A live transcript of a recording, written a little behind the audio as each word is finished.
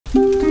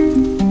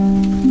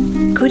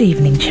Good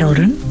evening,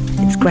 children.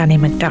 It's Granny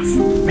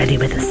MacDuff, ready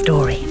with a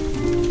story.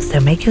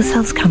 So make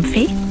yourselves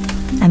comfy,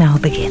 and I'll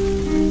begin.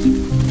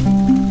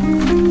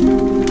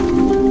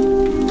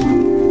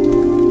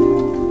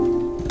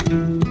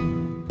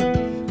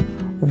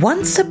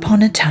 Once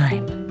upon a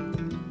time,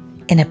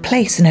 in a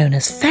place known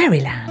as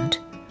Fairyland,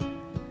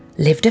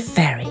 lived a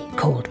fairy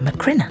called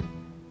Macrinna.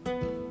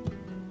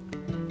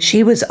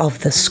 She was of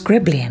the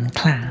Scriblian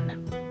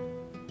clan.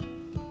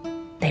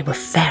 They were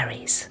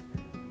fairies.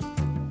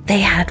 They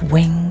had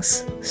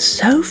wings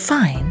so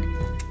fine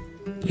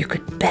you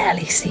could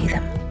barely see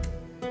them,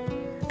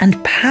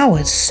 and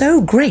powers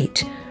so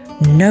great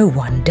no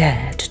one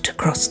dared to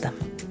cross them.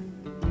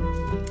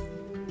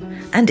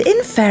 And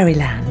in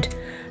Fairyland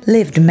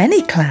lived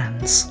many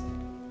clans.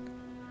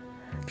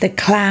 The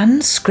clan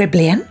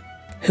Scriblian,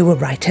 who were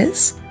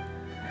writers,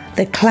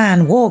 the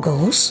clan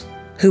Wargles,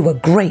 who were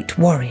great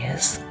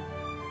warriors,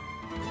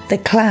 the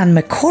clan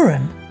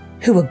Macrinna,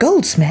 who were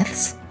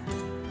goldsmiths,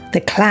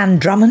 the clan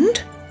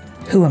Drummond,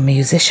 who were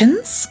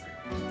musicians,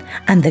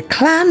 and the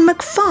clan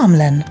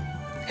MacFarlane,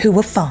 who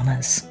were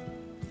farmers.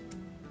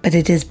 But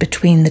it is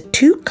between the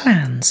two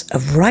clans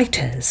of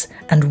writers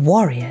and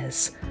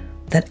warriors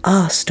that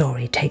our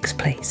story takes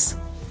place.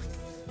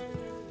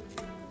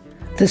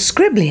 The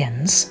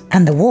Scriblians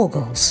and the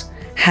Wargles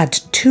had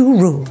two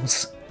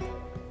rules: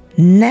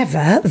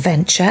 never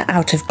venture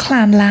out of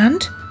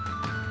clanland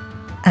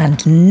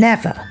and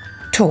never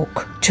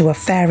talk to a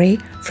fairy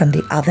from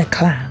the other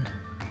clan.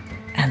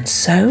 And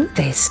so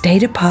they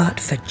stayed apart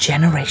for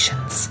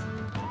generations.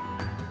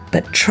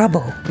 But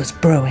trouble was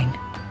brewing.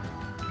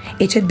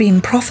 It had been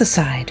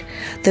prophesied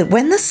that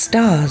when the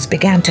stars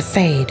began to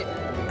fade,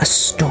 a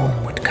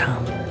storm would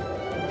come.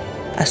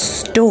 A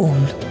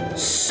storm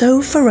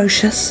so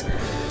ferocious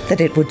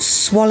that it would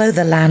swallow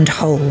the land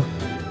whole.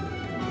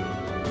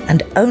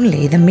 And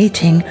only the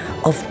meeting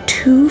of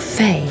two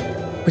fae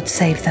would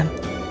save them.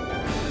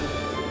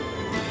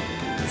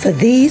 For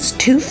these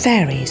two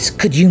fairies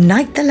could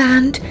unite the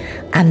land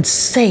and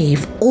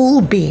save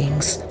all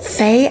beings,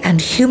 fae and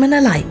human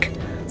alike,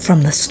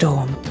 from the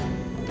storm.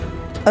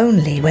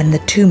 Only when the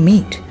two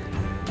meet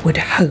would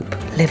hope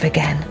live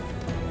again.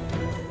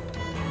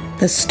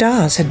 The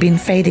stars had been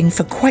fading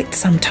for quite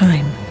some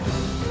time,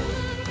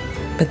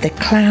 but the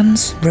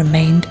clans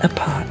remained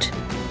apart.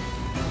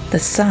 The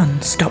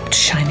sun stopped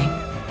shining,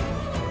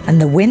 and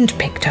the wind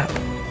picked up.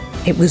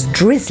 It was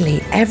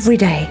drizzly every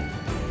day.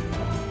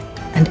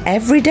 And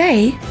every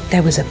day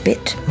there was a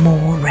bit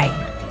more rain.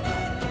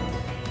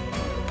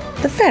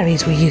 The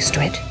fairies were used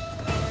to it,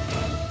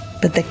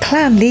 but the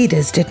clan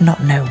leaders did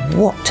not know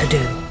what to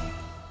do.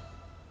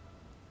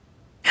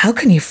 How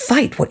can you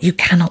fight what you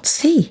cannot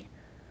see?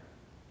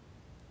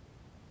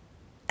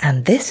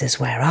 And this is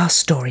where our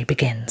story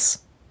begins.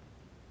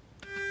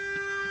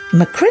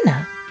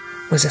 Macrinna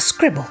was a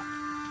scribble.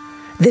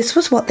 This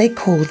was what they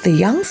called the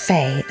young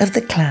fae of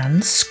the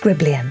clan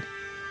Scriblian,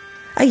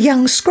 a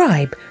young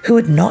scribe who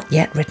had not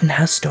yet written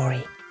her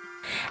story.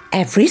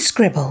 Every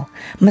scribble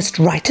must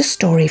write a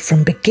story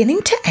from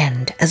beginning to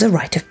end as a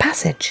rite of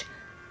passage.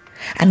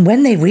 And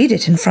when they read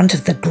it in front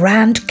of the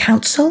Grand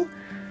Council,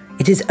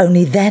 it is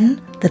only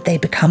then that they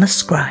become a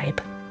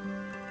scribe.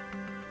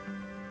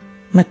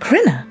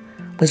 Macrinna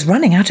was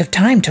running out of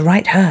time to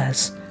write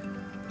hers.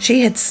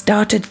 She had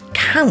started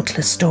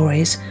countless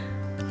stories,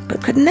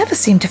 but could never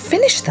seem to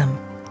finish them.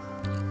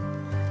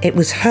 It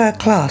was her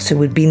class who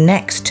would be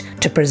next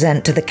to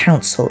present to the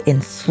council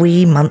in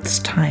 3 months'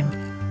 time.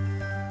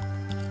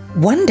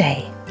 One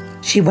day,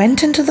 she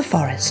went into the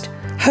forest,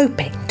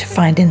 hoping to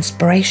find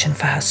inspiration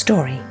for her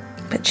story,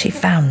 but she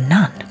found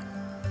none.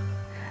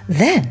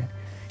 Then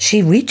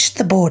she reached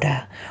the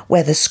border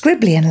where the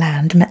Scriblian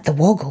land met the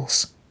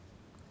Wargles.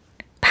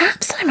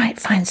 Perhaps I might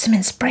find some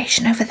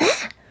inspiration over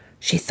there,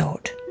 she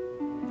thought.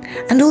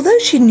 And although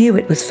she knew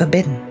it was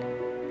forbidden,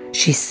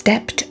 she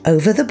stepped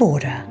over the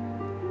border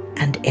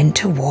and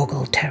into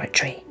Wargle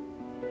territory.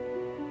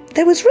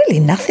 There was really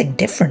nothing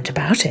different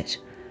about it.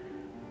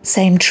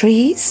 Same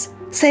trees,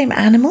 same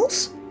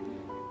animals,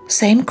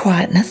 same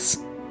quietness.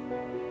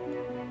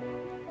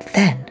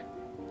 Then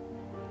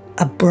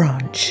a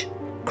branch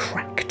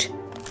cracked.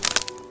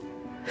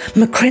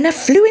 Macrinna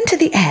flew into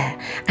the air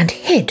and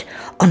hid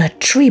on a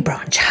tree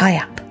branch high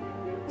up.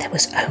 There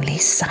was only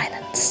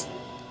silence.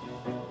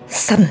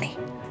 Suddenly,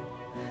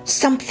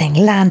 something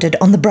landed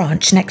on the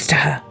branch next to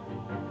her.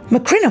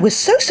 Macrinna was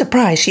so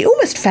surprised she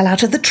almost fell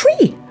out of the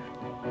tree.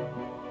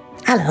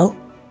 "Hello,"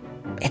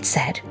 it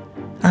said.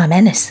 "I'm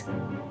Ennis."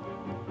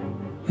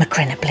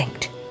 Macrinna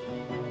blinked.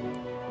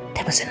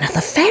 There was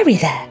another fairy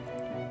there.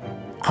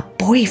 A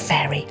boy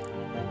fairy.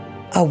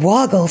 A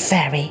Wargle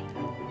fairy.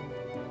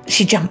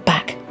 She jumped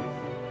back.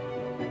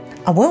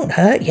 "I won't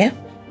hurt you.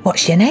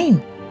 What's your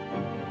name?"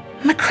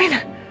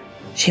 "Macrinna,"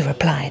 she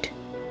replied.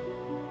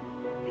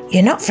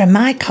 "You're not from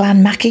my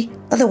clan, Mackie,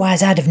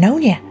 otherwise I'd have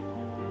known you."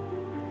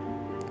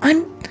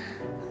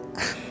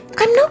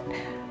 I'm not.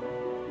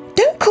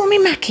 Don't call me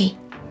Mackie."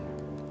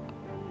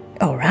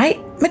 "All right,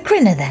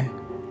 Macrinna then."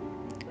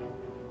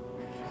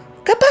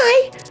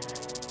 "Goodbye."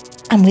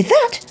 And with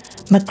that,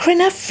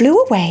 Macrinna flew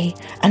away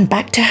and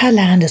back to her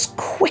land as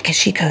quick as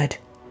she could.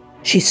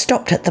 She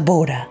stopped at the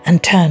border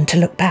and turned to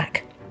look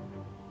back.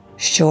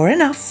 Sure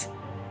enough,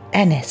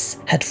 Ennis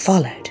had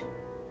followed.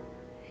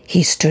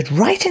 He stood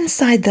right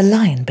inside the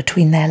line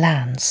between their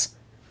lands.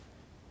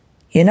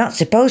 "You're not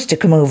supposed to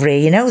come over here,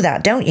 you know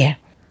that, don't you?"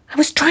 "I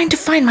was trying to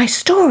find my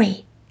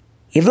story."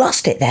 "You've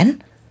lost it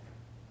then?"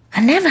 "I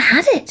never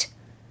had it."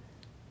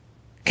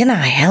 "Can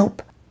I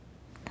help?"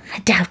 "I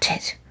doubt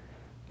it,"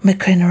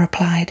 Macrinna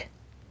replied.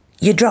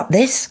 "You drop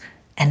this,"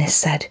 Ennis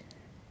said.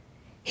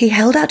 He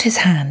held out his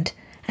hand,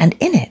 and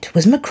in it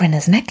was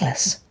Macrinna's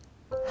necklace.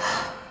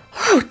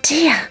 "Oh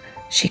dear,"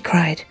 she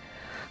cried.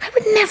 "I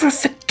would never have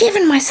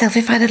forgiven myself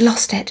if I'd had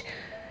lost it.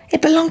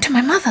 It belonged to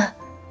my mother."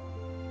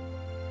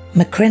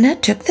 Macrinna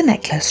took the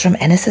necklace from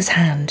Ennis's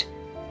hand,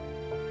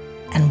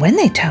 and when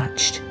they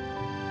touched,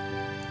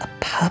 a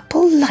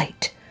purple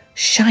light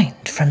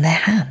shined from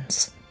their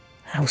hands.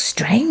 "How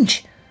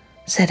strange,"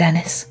 said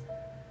Ennis.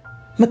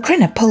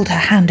 Macrinna pulled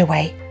her hand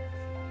away.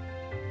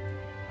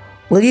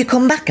 "Will you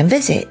come back and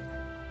visit?"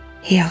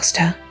 he asked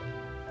her.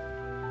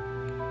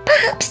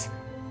 "Perhaps,"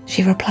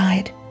 she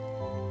replied.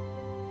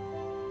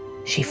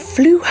 She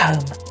flew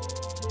home.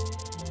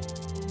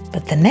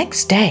 But the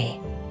next day,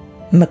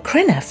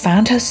 Macrinna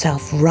found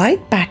herself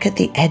right back at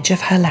the edge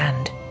of her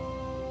land.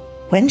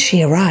 When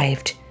she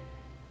arrived,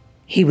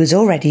 he was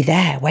already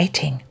there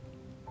waiting.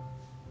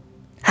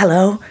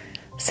 "Hello,"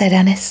 said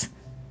Ennis.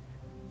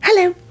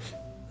 "Hello,"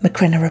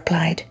 Macrinna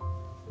replied.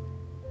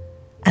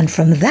 And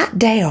from that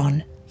day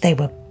on, they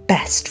were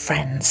best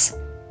friends.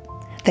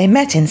 They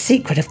met in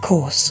secret, of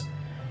course,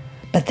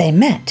 but they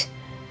met,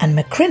 and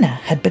Macrinna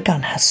had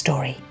begun her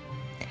story.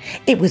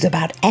 It was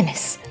about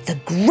Ennis, the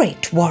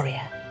great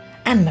warrior,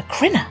 and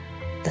Macrinna,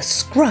 the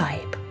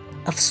scribe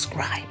of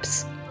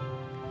scribes.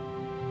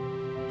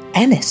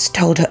 Ennis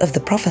told her of the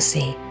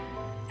prophecy,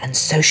 and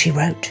so she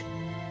wrote.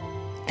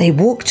 They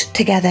walked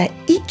together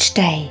each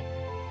day,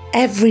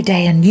 every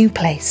day a new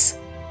place.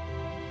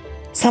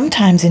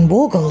 Sometimes in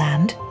Wargle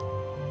land,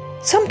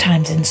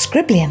 sometimes in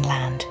Scriblian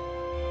land.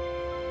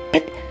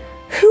 "But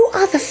who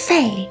are the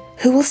Fae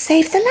who will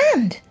save the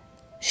land?"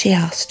 she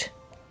asked.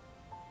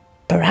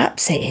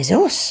 "Perhaps it is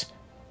us,"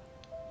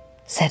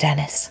 said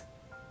Ennis.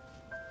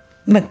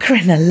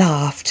 Macrinna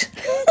laughed.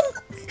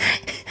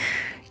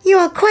 "You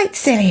are quite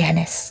silly,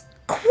 Ennis,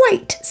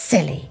 quite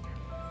silly."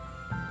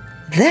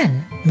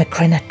 Then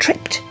Macrinna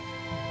tripped.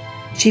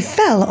 She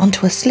fell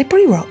onto a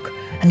slippery rock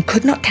and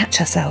could not catch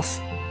herself.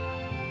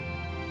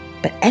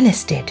 But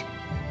Ennis did.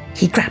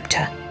 He grabbed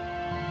her.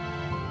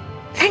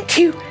 "Thank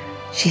you,"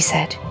 she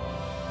said.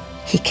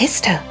 He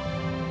kissed her.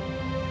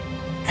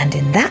 And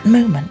in that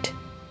moment,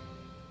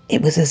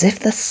 it was as if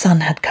the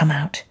sun had come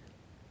out.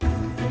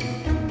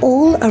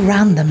 All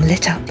around them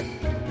lit up,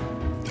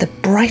 the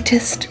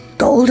brightest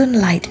golden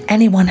light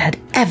anyone had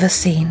ever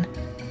seen.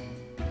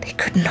 They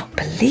could not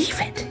believe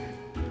it.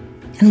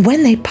 And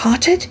when they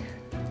parted,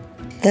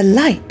 the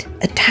light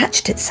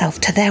attached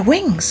itself to their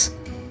wings.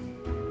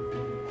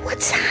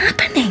 "What's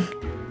happening?"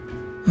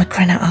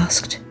 Macrinna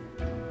asked.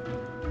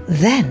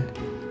 Then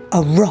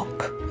a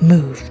rock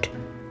moved.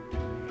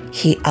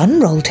 He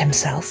unrolled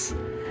himself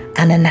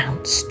and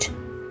announced,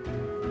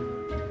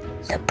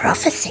 "The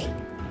prophecy.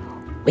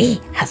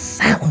 We have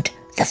found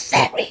the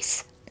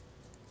fairies."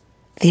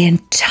 The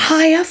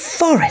entire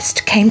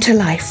forest came to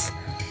life.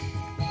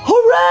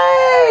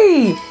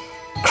 "Hooray!"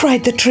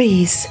 cried the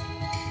trees.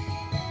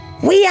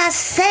 "We are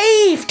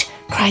saved!"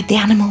 cried the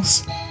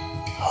animals.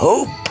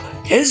 "Hope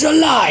is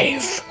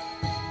alive!"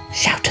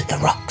 shouted the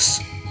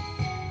rocks.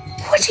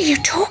 "What are you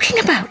talking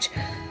about?"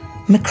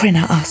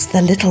 Macrinna asked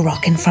the little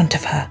rock in front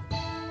of her.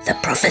 "The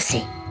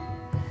prophecy,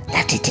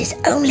 that it is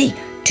only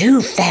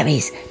 2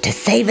 fairies to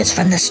save us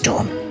from the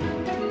storm.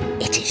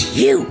 It is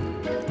you.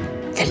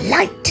 The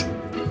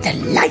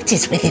light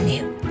is within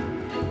you.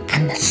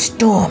 And the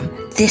storm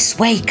this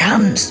way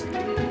comes.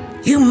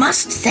 You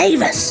must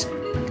save us."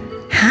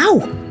 "How?"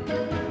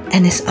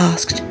 Ennis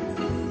asked.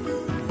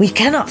 "We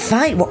cannot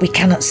fight what we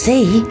cannot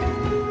see."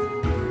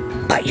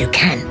 "But you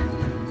can,"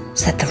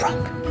 said the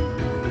rock.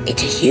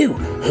 "It is you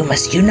who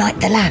must unite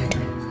the land,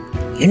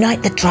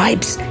 unite the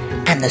tribes,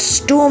 and the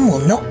storm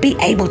will not be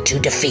able to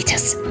defeat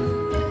us.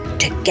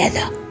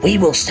 Together we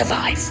will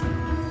survive."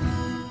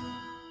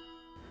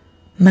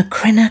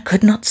 Macrinna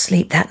could not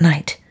sleep that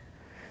night.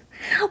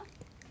 "How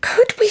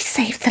could we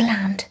save the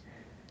land?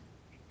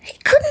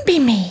 It couldn't be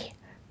me,"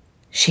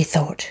 she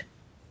thought.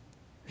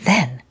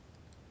 Then,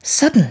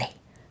 suddenly,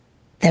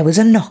 there was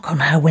a knock on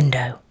her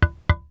window.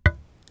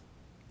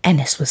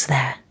 Ennis was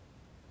there.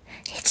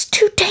 "It's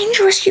too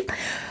dangerous.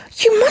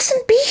 You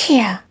mustn't be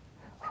here."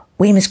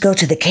 "We must go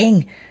to the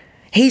king.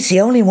 He's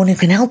the only one who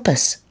can help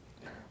us."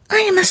 "I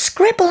am a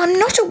scribble. I'm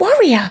not a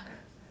warrior."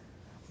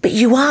 "But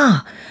you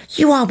are.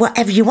 You are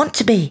whatever you want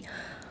to be.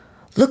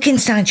 Look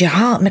inside your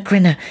heart,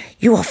 Macrinna.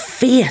 You are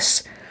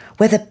fierce.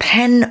 Whether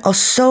pen or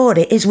sword,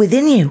 it is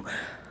within you.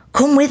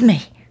 Come with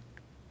me."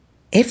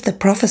 If the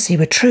prophecy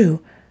were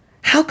true,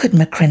 how could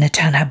Macrinna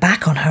turn her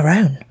back on her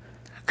own?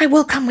 "I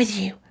will come with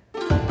you."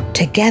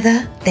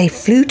 Together they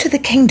flew to the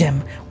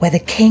kingdom where the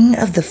king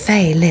of the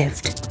Fae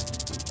lived.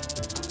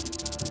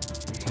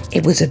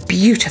 It was a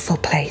beautiful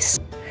place.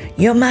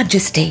 "Your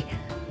Majesty,"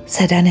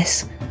 said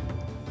Ennis,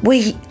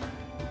 "we—"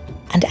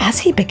 And as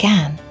he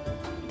began,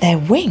 their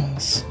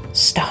wings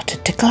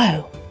started to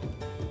glow.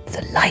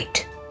 "The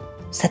light,"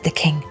 said the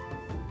king.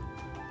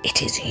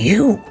 "It is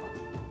you."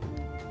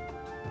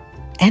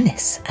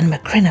 Ennis and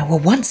Macrinna were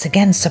once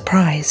again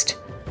surprised.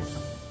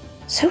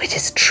 So it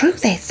is true,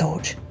 they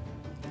thought.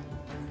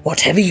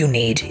 "Whatever you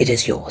need, it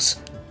is yours.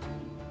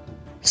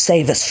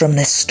 Save us from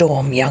this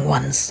storm, young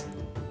ones."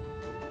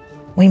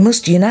 "We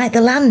must unite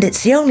the land,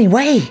 it's the only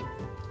way,"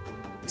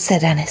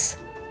 said Ennis.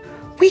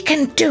 "We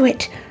can do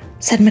it,"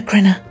 said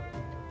Macrinna.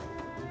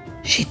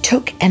 She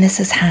took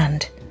Ennis's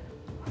hand.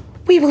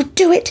 "We will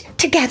do it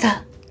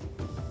together."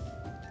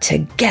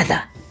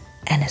 "Together,"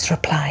 Ennis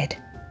replied.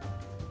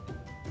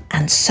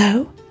 And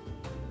so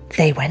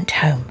they went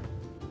home.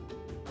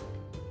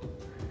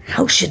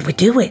 "How should we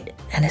do it?"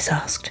 Ennis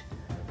asked.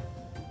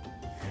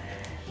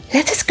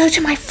 "Let us go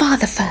to my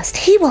father first.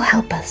 He will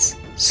help us."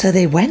 So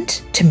they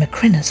went to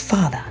Macrinna's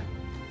father.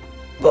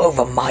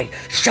 "Over my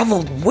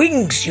shoveled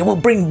wings, you will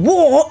bring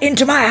war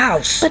into my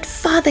house." "But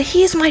father,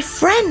 he is my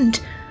friend,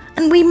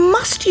 and we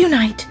must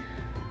unite.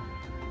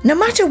 No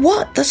matter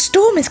what, the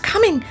storm is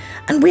coming,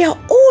 and we are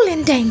all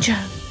in danger."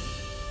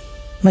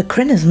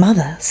 Macrinna's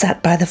mother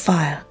sat by the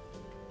fire.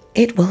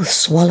 "It will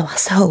swallow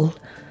us whole.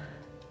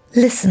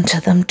 Listen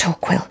to them,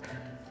 Torquil.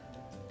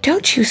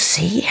 Don't you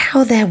see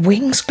how their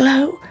wings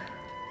glow?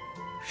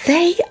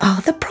 They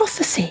are the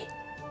prophecy."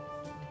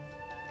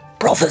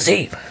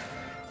 "Prophecy?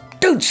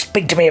 Don't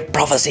speak to me of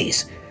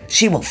prophecies.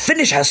 She will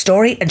finish her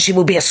story and she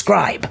will be a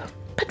scribe."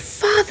 "But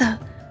father,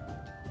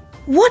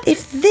 what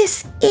if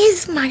this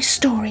is my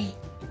story?"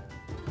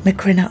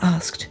 Macrinna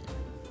asked.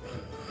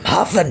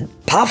 "Huff and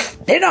puff,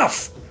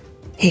 enough!"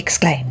 he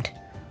exclaimed,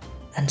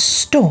 and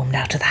stormed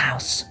out of the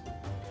house.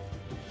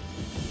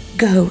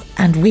 "Go,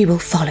 and we will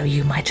follow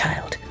you, my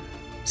child,"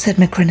 said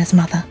Macrinna's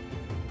mother.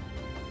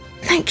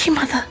 "Thank you,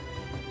 mother."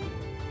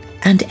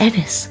 And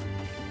Ennis,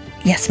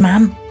 "Yes,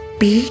 ma'am,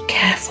 be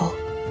careful.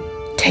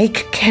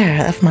 Take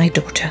care of my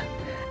daughter,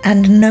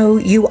 and know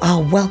you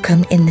are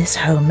welcome in this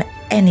home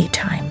any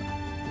time."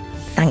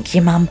 "Thank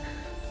you, mum.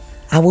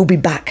 I will be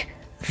back,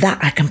 that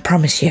I can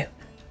promise you."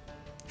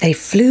 They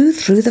flew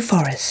through the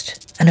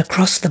forest and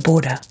across the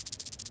border.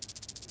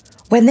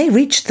 When they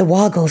reached the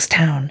Wargles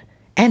town,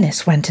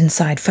 Ennis went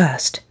inside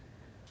first.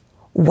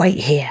 "Wait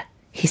here,"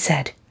 he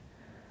said.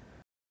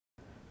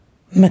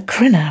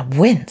 Macrinna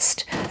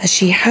winced as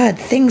she heard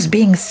things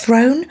being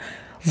thrown,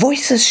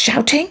 voices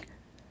shouting,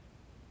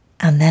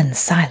 and then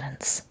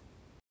silence.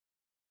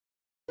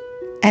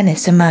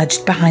 Ennis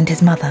emerged behind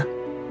his mother.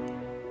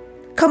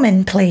 "Come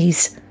in,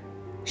 please,"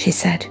 she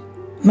said.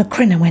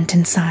 Macrinna went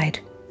inside.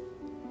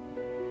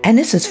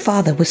 Ennis's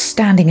father was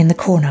standing in the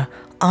corner,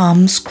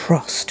 arms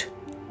crossed.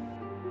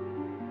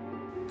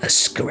 "A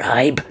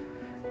scribe?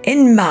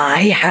 In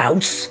my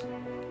house?"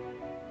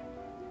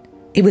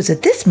 It was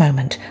at this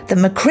moment that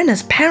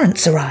Macrinna's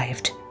parents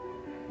arrived.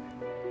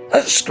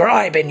 "A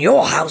scribe in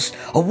your house,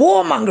 a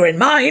warmonger in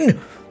mine!"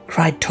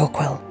 cried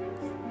Torquil.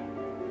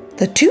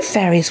 The two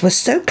fairies were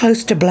so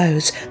close to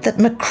blows that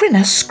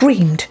Macrinna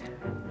screamed.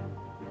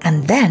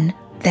 And then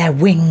their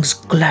wings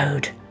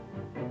glowed.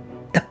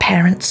 The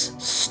parents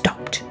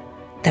stopped.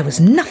 There was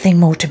nothing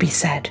more to be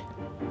said.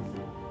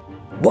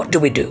 "What do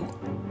we do?"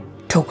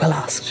 Torquil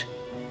asked.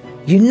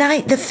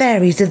 "Unite the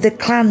fairies of the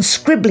clans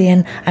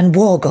Scriblian and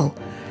Wargle,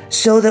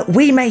 so that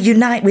we may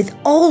unite with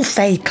all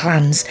Fae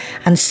clans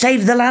and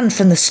save the land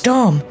from the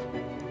storm."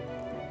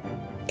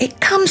 "It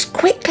comes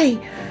quickly.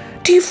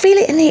 Do you feel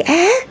it in the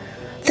air?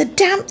 The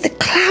damp, the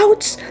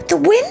clouds, the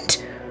wind?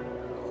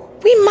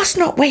 We must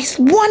not waste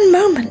one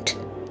moment."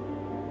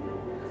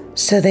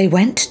 So they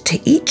went to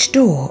each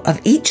door of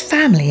each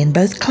family in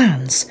both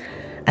clans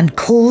and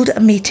called a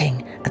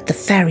meeting at the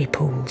fairy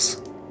pools.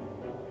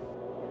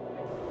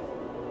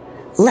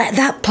 "Let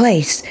that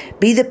place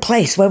be the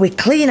place where we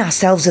clean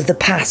ourselves of the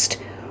past,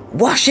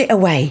 wash it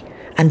away,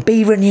 and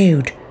be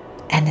renewed,"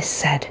 Ennis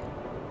said.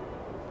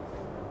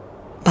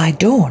 By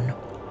dawn,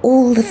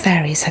 all the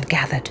fairies had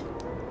gathered,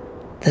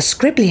 the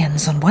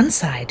Scriblians on one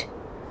side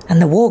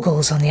and the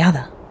Wargles on the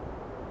other.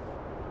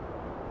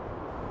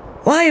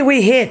 "Why are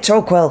we here,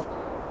 Torquil?"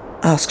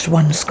 asked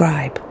one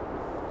scribe.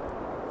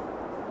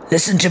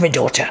 "Listen to me,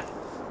 daughter.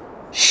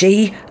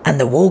 She and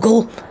the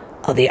Wargle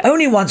are the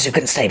only ones who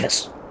can save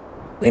us.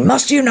 We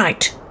must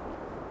unite."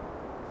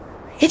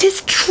 "It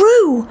is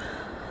true.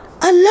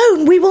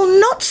 Alone we will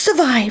not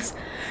survive.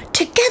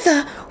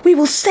 Together we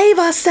will save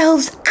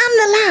ourselves and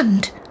the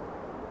land."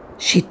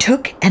 She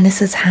took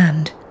Ennis's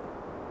hand.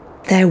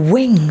 Their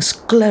wings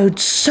glowed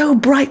so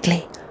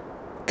brightly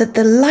that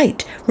the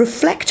light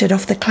reflected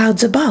off the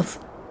clouds above.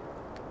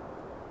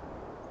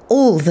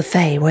 All the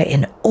Fae were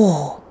in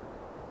awe.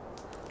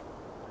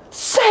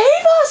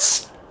 "Save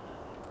us!"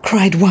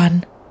 cried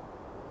one.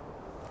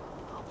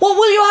 "What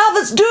will you have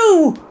us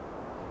do?"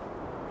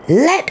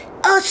 "Let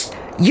us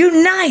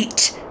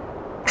unite!"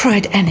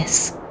 cried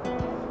Ennis.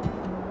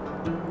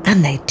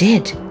 And they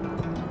did.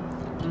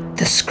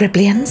 The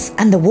Scriblians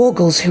and the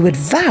Wargles, who had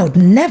vowed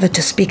never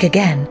to speak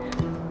again,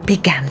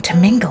 began to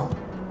mingle.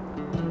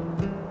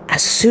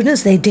 As soon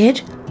as they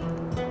did,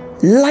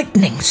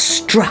 lightning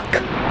struck.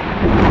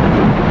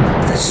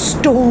 The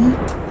storm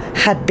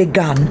had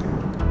begun.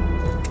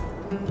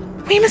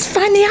 "We must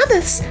find the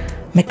others,"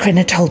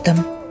 Macrinna told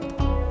them.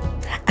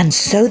 And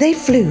so they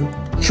flew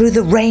through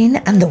the rain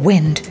and the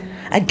wind,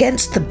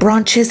 against the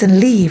branches and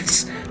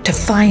leaves, to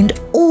find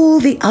all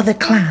the other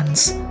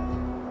clans.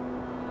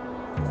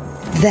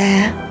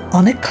 There,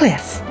 on a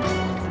cliff,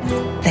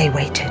 they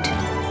waited.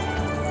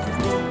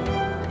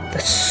 The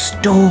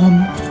storm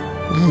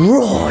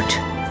roared.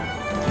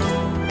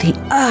 The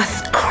earth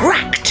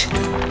cracked,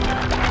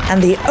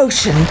 and the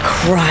ocean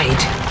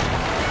cried.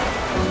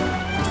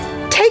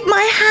 "Take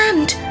my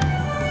hand,"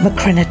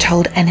 Macrinna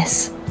told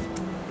Ennis.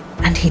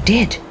 And he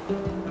did.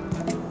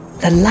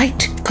 The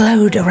light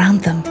glowed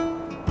around them.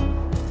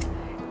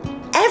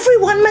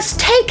 "Everyone must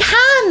take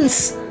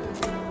hands!"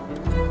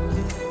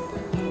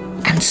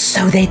 And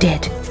so they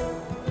did.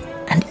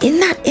 And in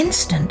that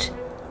instant,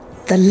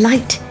 the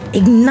light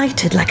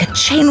ignited like a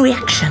chain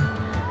reaction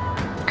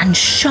and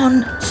shone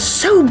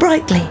so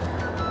brightly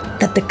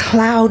that the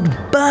cloud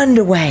burned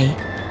away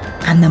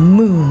and the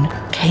moon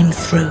came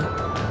through.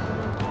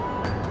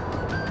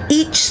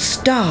 Each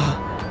star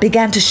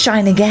began to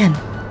shine again.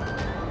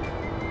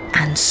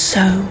 And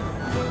so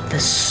the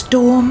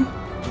storm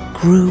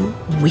grew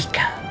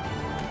weaker.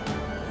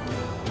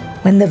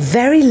 When the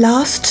very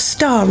last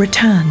star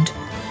returned,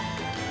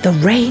 the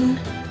rain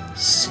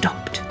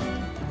stopped,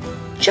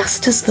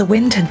 just as the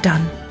wind had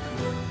done,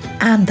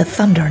 and the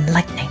thunder and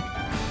lightning.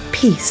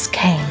 Peace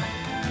came.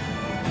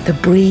 The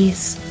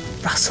breeze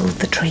rustled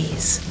the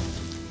trees.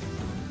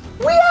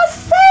 "We are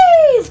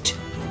saved!"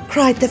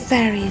 cried the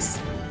fairies.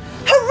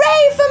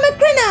 "Hooray for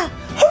Macrinna!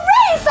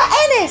 Hooray for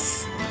Ennis!"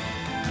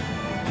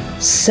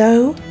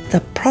 So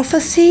the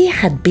prophecy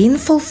had been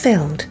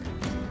fulfilled.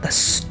 The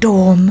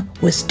storm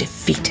was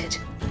defeated.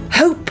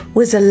 Hope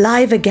was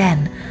alive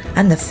again,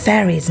 and the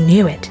fairies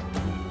knew it.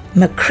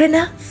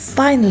 Macrinna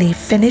finally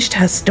finished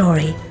her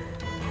story,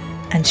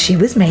 and she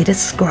was made a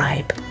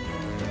scribe.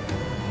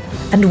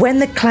 And when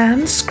the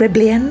clans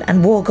Scriblian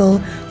and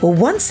Wargle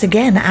were once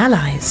again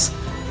allies,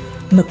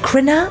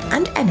 Macrinna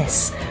and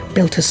Ennis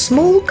built a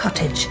small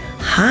cottage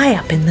high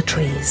up in the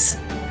trees,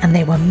 and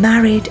they were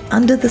married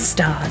under the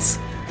stars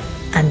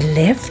and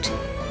lived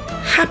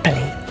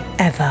happily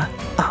ever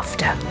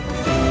after.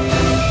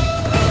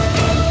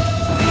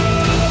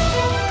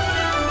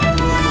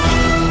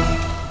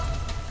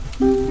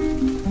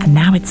 And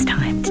now it's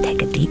time to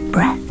take a deep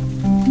breath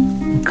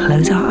and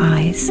close our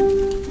eyes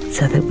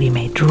so that we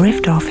may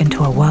drift off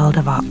into a world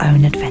of our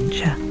own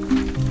adventure.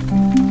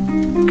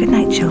 Good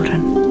night,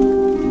 children.